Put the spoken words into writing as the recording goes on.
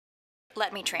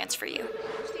Let me transfer you.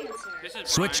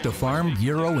 Switch to Farm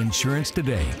Bureau Insurance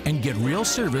today and get real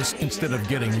service instead of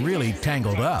getting really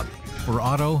tangled up. For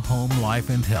auto, home, life,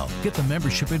 and health, get the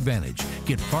membership advantage.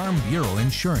 Get Farm Bureau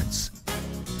Insurance.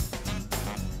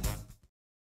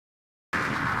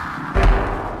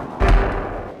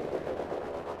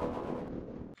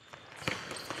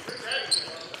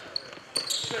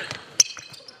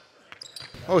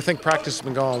 Oh, I think practice has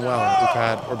been going well.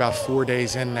 We're about 4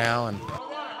 days in now, and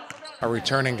our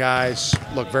returning guys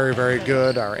look very, very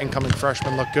good. Our incoming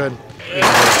freshmen look good. You know,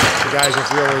 the guys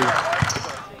have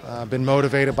really been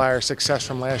motivated by our success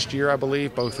from last year, I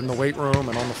believe, both in the weight room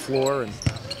and on the floor. And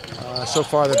so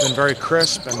far, they've been very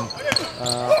crisp and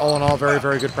all in all, very,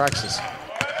 very good practices.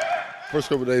 First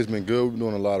couple of days been good. We've been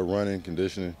doing a lot of running,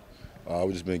 conditioning.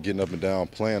 We've just been getting up and down,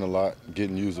 playing a lot,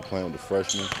 getting used to playing with the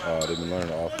freshmen. They've been learning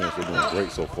the offense. They're doing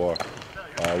great so far.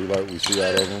 We like what we see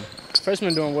out of them.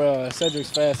 Freshmen doing well. Cedric's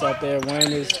fast out there.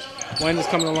 Wayne is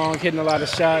coming along, hitting a lot of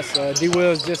shots. D.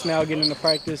 Will's just now getting into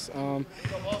practice.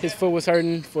 His foot was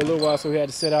hurting for a little while, so he had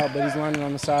to sit out, but he's learning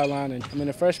on the sideline. And I mean,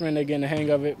 the freshmen, they're getting the hang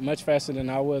of it much faster than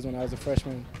I was when I was a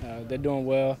freshman. They're doing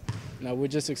well. We're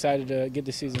just excited to get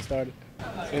the season started.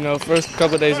 You know, first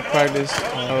couple of days of practice,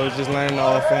 I was just learning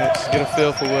the offense, get a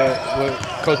feel for what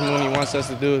Coach Mooney wants us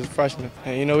to do as a freshman.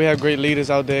 And you know, we have great leaders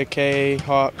out there, Kay,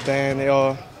 Hawk, Dan,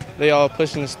 they all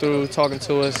pushing us through, talking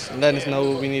to us, and letting us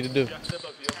know what we need to do.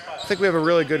 I think we have a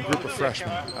really good group of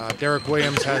freshmen. Derek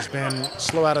Williams has been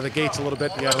slow out of the gates a little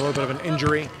bit. He had a little bit of an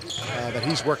injury that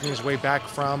he's working his way back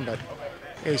from, but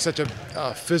he's such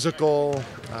a physical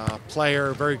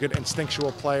player, very good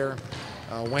instinctual player.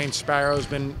 Wayne Sparrow's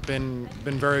been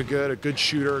very good, a good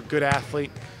shooter, good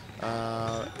athlete,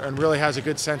 and really has a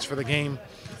good sense for the game.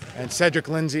 And Cedric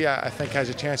Lindsay, I think, has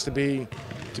a chance to be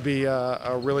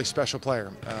a really special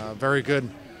player. Very good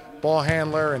ball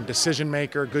handler and decision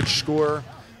maker, good scorer.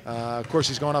 Of course,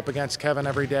 he's going up against Kevin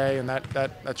every day, and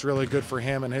that's really good for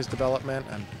him and his development.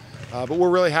 And but we're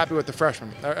really happy with the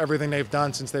freshmen. Everything they've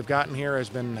done since they've gotten here has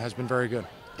been very good.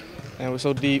 And we're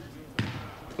so deep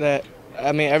that,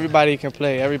 I mean, everybody can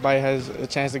play. Everybody has a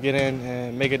chance to get in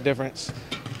and make a difference.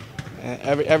 And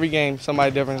every game,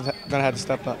 somebody different is going to have to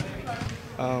step up.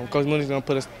 Coach Mooney's going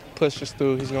to push us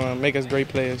through. He's going to make us great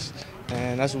players,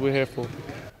 and that's what we're here for.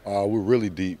 We're really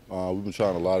deep. We've been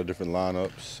trying a lot of different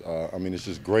lineups. I mean, it's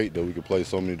just great that we can play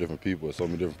so many different people at so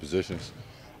many different positions.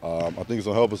 I think it's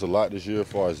going to help us a lot this year as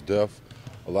far as depth.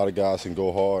 A lot of guys can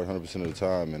go hard 100% of the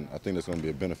time, and I think that's going to be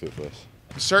a benefit for us.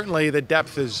 Certainly the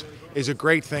depth is a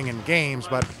great thing in games,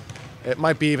 but it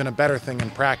might be even a better thing in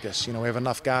practice. You know, we have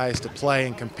enough guys to play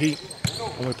and compete.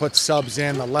 When we put subs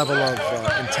in, the level of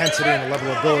intensity and the level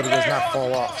of ability does not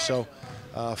fall off. So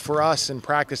for us in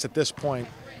practice at this point,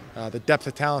 the depth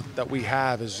of talent that we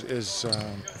have is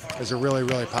a really,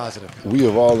 really positive. We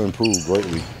have all improved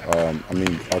greatly. I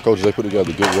mean, our coaches, they put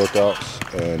together good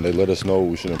workouts, and they let us know what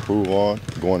we should improve on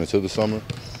going into the summer.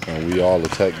 And we all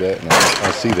attack that, and I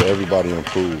see that everybody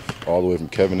improved, all the way from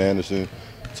Kevin Anderson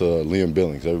to Liam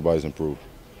Billings. Everybody's improved.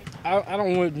 I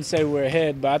wouldn't say we're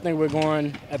ahead, but I think we're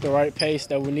going at the right pace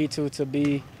that we need to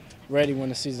be ready when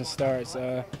the season starts.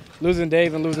 Losing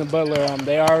Dave and losing Butler,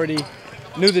 they already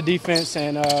knew the defense,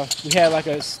 and we had like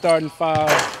a starting five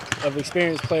of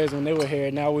experienced players when they were here.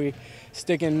 Now we're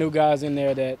sticking new guys in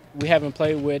there that we haven't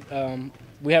played with,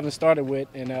 we haven't started with,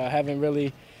 and haven't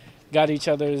really got each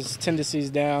other's tendencies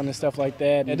down and stuff like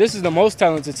that. And this is the most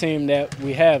talented team that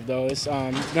we have, though. It's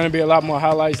going to be a lot more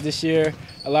highlights this year,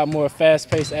 a lot more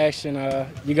fast-paced action.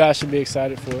 You guys should be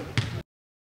excited for it.